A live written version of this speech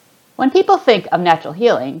When people think of natural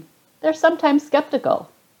healing, they're sometimes skeptical,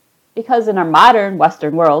 because in our modern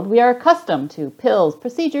Western world, we are accustomed to pills,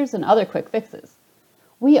 procedures, and other quick fixes.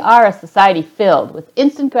 We are a society filled with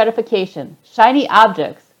instant gratification, shiny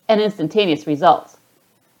objects, and instantaneous results.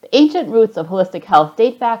 The ancient roots of holistic health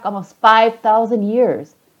date back almost 5,000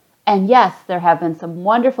 years. And yes, there have been some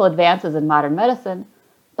wonderful advances in modern medicine,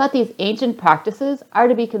 but these ancient practices are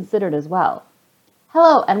to be considered as well.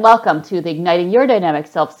 Hello and welcome to the Igniting Your Dynamic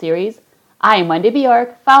Self series. I am Wendy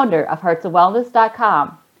Bjork, founder of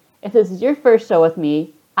heartsofwellness.com. If this is your first show with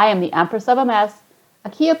me, I am the Empress of MS, a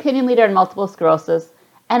key opinion leader in multiple sclerosis,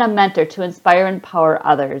 and a mentor to inspire and empower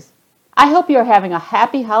others. I hope you are having a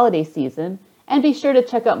happy holiday season, and be sure to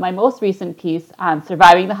check out my most recent piece on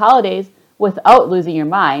surviving the holidays without losing your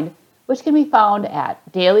mind, which can be found at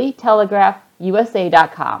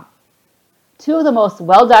dailytelegraphusa.com. Two of the most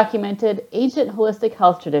well-documented ancient holistic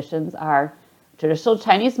health traditions are traditional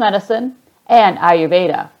Chinese medicine and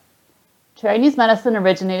Ayurveda. Chinese medicine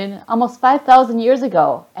originated almost 5,000 years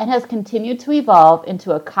ago and has continued to evolve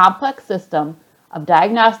into a complex system of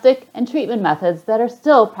diagnostic and treatment methods that are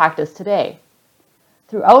still practiced today.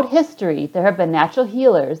 Throughout history, there have been natural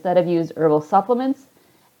healers that have used herbal supplements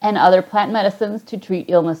and other plant medicines to treat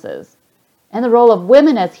illnesses. And the role of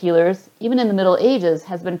women as healers, even in the Middle Ages,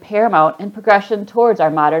 has been paramount in progression towards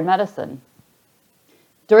our modern medicine.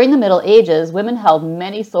 During the Middle Ages, women held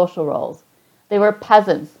many social roles. They were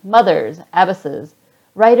peasants, mothers, abbesses,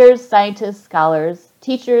 writers, scientists, scholars,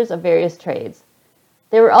 teachers of various trades.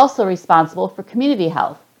 They were also responsible for community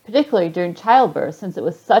health, particularly during childbirth, since it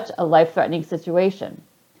was such a life-threatening situation.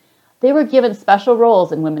 They were given special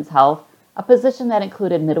roles in women's health, a position that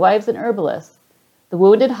included midwives and herbalists. The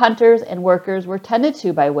wounded hunters and workers were tended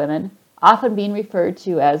to by women, often being referred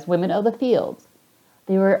to as women of the fields.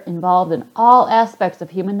 They were involved in all aspects of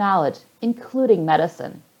human knowledge, including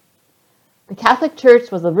medicine. The Catholic Church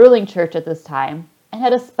was the ruling church at this time and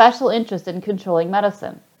had a special interest in controlling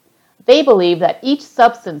medicine. They believed that each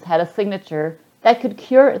substance had a signature that could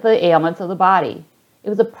cure the ailments of the body. It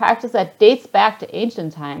was a practice that dates back to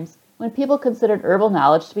ancient times when people considered herbal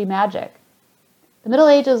knowledge to be magic. The Middle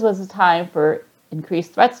Ages was a time for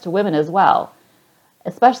increased threats to women as well,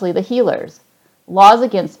 especially the healers. Laws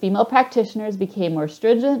against female practitioners became more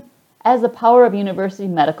stringent as the power of university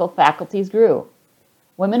medical faculties grew.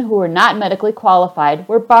 Women who were not medically qualified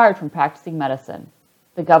were barred from practicing medicine.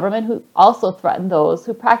 The government also threatened those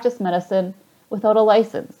who practiced medicine without a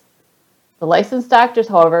license. The licensed doctors,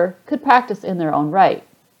 however, could practice in their own right.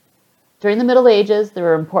 During the Middle Ages, there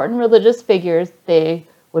were important religious figures. They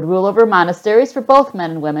would rule over monasteries for both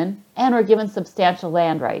men and women and were given substantial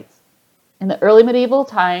land rights. In the early medieval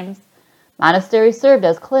times, monasteries served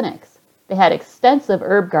as clinics. They had extensive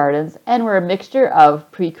herb gardens and were a mixture of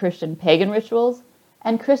pre-Christian pagan rituals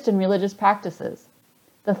and Christian religious practices.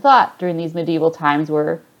 The thought during these medieval times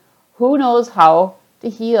were, who knows how to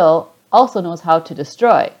heal also knows how to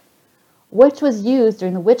destroy, which was used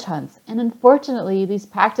during the witch hunts, and unfortunately these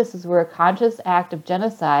practices were a conscious act of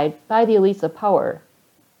genocide by the elites of power.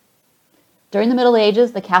 During the Middle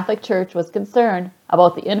Ages, the Catholic Church was concerned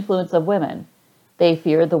about the influence of women. They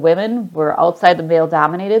feared the women were outside the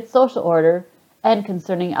male-dominated social order and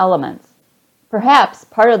concerning elements. Perhaps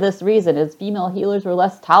part of this reason is female healers were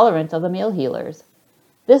less tolerant of the male healers.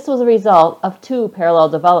 This was a result of two parallel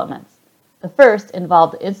developments. The first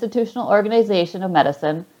involved the institutional organization of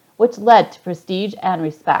medicine, which led to prestige and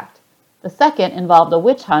respect. The second involved a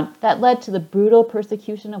witch hunt that led to the brutal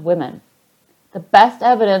persecution of women. The best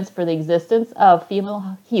evidence for the existence of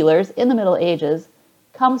female healers in the Middle Ages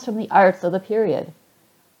comes from the arts of the period.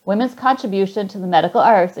 Women's contribution to the medical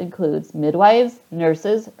arts includes midwives,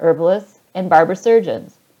 nurses, herbalists, and barber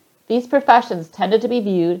surgeons. These professions tended to be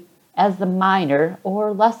viewed as the minor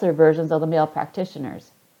or lesser versions of the male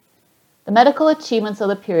practitioners. The medical achievements of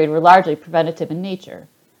the period were largely preventative in nature.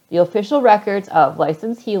 The official records of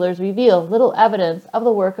licensed healers reveal little evidence of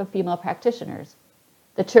the work of female practitioners.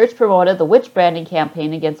 The church promoted the witch branding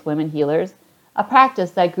campaign against women healers, a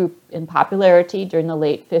practice that grew in popularity during the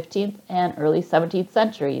late 15th and early 17th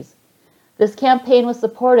centuries. This campaign was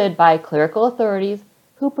supported by clerical authorities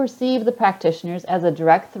who perceived the practitioners as a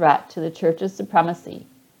direct threat to the church's supremacy.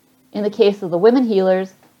 In the case of the women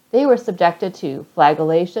healers, they were subjected to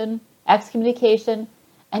flagellation, excommunication,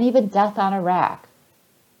 and even death on a rack.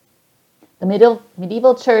 The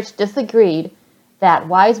medieval church disagreed that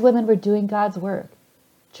wise women were doing God's work.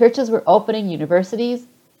 Churches were opening universities,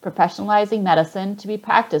 professionalizing medicine to be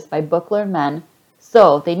practiced by book-learned men,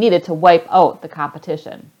 so they needed to wipe out the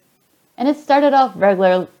competition. And it started off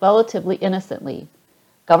relatively innocently.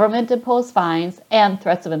 government-imposed fines, and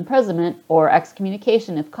threats of imprisonment or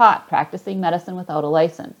excommunication if caught practicing medicine without a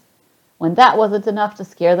license. When that wasn't enough to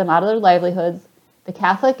scare them out of their livelihoods, the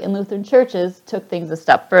Catholic and Lutheran churches took things a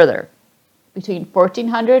step further. Between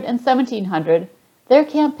 1400 and 1700, their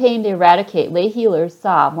campaign to eradicate lay healers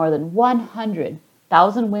saw more than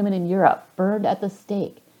 100,000 women in Europe burned at the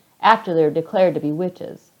stake after they were declared to be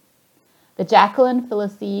witches. The Jacqueline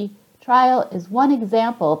Felicie trial is one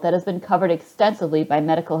example that has been covered extensively by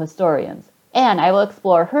medical historians, and I will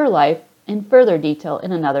explore her life in further detail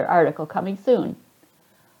in another article coming soon.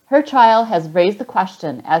 Her trial has raised the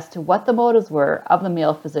question as to what the motives were of the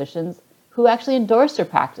male physicians who actually endorsed her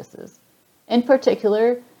practices. In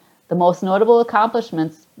particular, the most notable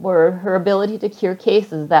accomplishments were her ability to cure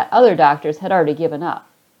cases that other doctors had already given up.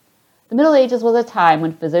 The Middle Ages was a time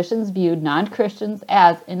when physicians viewed non-Christians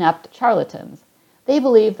as inept charlatans. They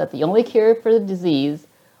believed that the only cure for the disease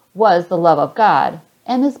was the love of God,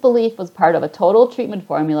 and this belief was part of a total treatment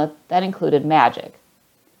formula that included magic.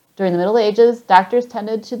 During the Middle Ages, doctors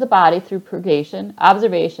tended to the body through purgation,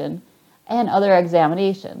 observation, and other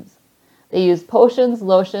examinations. They used potions,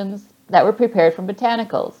 lotions that were prepared from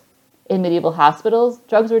botanicals. In medieval hospitals,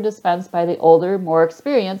 drugs were dispensed by the older, more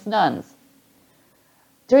experienced nuns.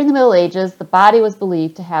 During the Middle Ages, the body was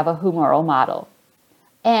believed to have a humoral model.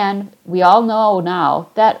 And we all know now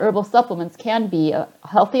that herbal supplements can be a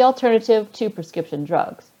healthy alternative to prescription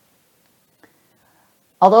drugs.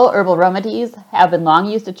 Although herbal remedies have been long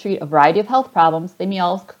used to treat a variety of health problems, they may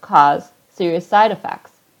also cause serious side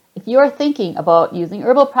effects. If you are thinking about using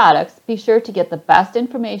herbal products, be sure to get the best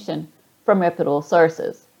information from reputable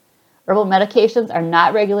sources. Herbal medications are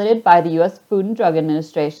not regulated by the U.S. Food and Drug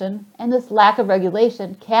Administration, and this lack of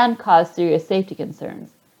regulation can cause serious safety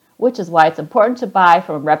concerns, which is why it's important to buy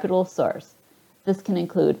from a reputable source. This can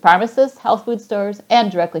include pharmacists, health food stores,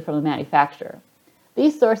 and directly from the manufacturer.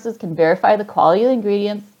 These sources can verify the quality of the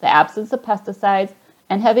ingredients, the absence of pesticides,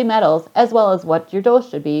 and heavy metals, as well as what your dose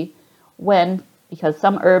should be because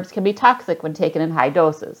some herbs can be toxic when taken in high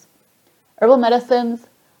doses. Herbal medicines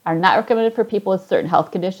are not recommended for people with certain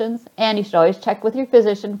health conditions, and you should always check with your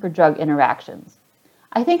physician for drug interactions.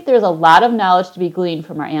 I think there's a lot of knowledge to be gleaned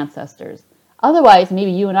from our ancestors. Otherwise,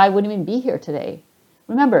 maybe you and I wouldn't even be here today.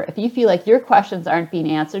 Remember, if you feel like your questions aren't being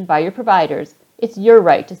answered by your providers, it's your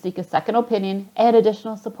right to seek a second opinion and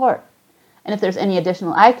additional support. And if there's any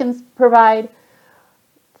additional I can provide,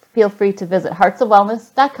 feel free to visit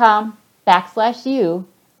heartsofwellness.com/you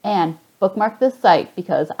and bookmark this site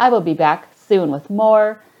because I will be back soon with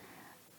more